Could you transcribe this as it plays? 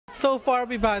So far,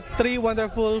 we've had 3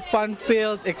 wonderful,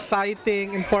 fun-filled,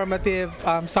 exciting, informative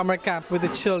summer camp with the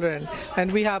children. And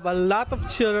we have a lot of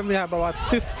children. We have about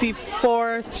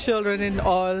 54 children in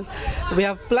all. We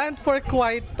have planned for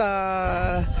quite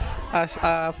a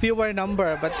fewer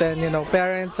number, but then,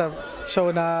 parents have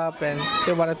shown up and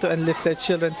they wanted to enlist their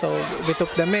children, so we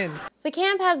took them in. The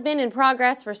camp has been in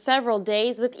progress for several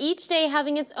days, with each day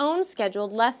having its own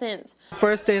scheduled lessons.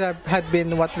 First day had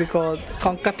been what we called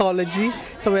conchology,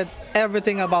 so we had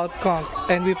everything about conch,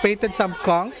 and we painted some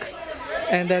conch,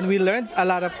 and then we learned a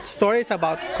lot of stories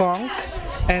about conch,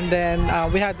 and then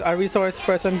we had a resource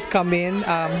person come in,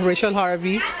 Rachel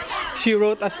Harvey. She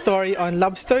wrote a story on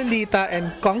lobster lita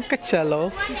and concacello,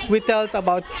 which tells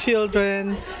about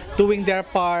children doing their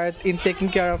part in taking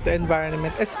care of the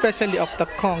environment, especially of the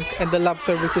conch and the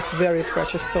lobster, which is very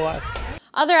precious to us.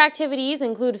 Other activities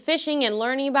include fishing and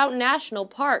learning about national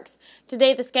parks.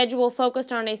 Today, the schedule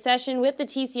focused on a session with the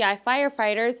TCI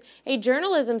firefighters, a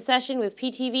journalism session with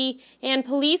PTV, and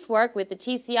police work with the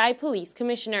TCI Police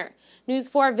Commissioner. News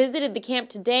 4 visited the camp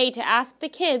today to ask the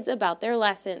kids about their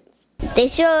lessons. They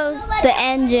show us the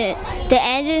engine. The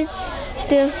engine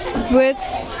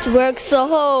works the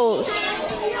hose.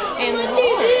 And the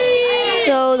hose.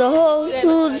 So the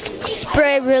hose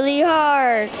sprayed really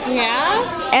hard.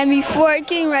 Yeah? And before it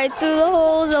came right through the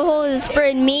hose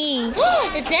sprayed me.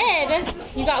 It did?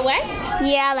 You got wet?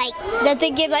 Yeah, like the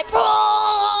thing came like.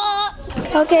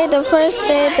 Okay, the first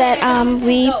day that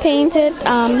we painted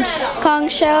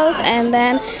conch shells, and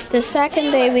then the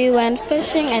second day we went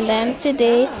fishing, and then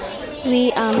today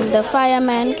the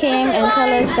fireman came and told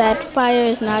us that fire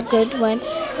is not good.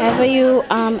 Whenever you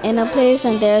in a place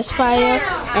and there's fire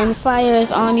and fire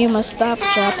is on, you must stop,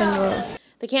 drop, and roll.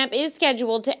 The camp is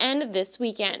scheduled to end this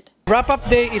weekend. Wrap-up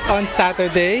day is on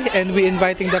Saturday, and we're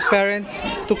inviting the parents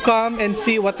to come and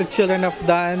see what the children have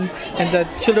done, and the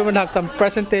children will have some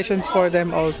presentations for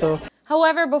them also.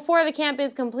 However, before the camp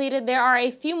is completed, there are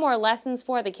a few more lessons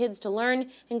for the kids to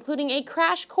learn, including a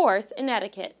crash course in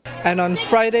etiquette. And on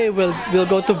Friday, we'll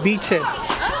go to beaches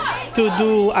to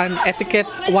do an etiquette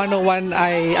 101,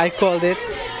 I called it.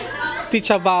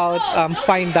 Teach about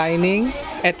fine dining,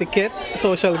 etiquette,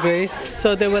 social grace.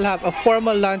 So they will have a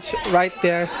formal lunch right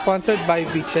there, sponsored by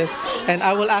Beaches, and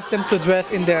I will ask them to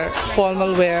dress in their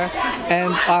formal wear.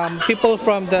 And people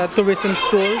from the tourism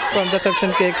school, from the Turks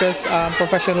and Caicos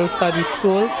Professional Studies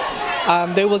School,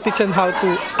 they will teach them how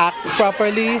to act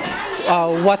properly,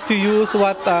 what to use,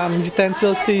 what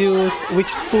utensils to use, which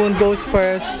spoon goes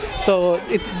first. So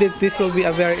this will be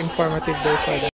a very informative day for them.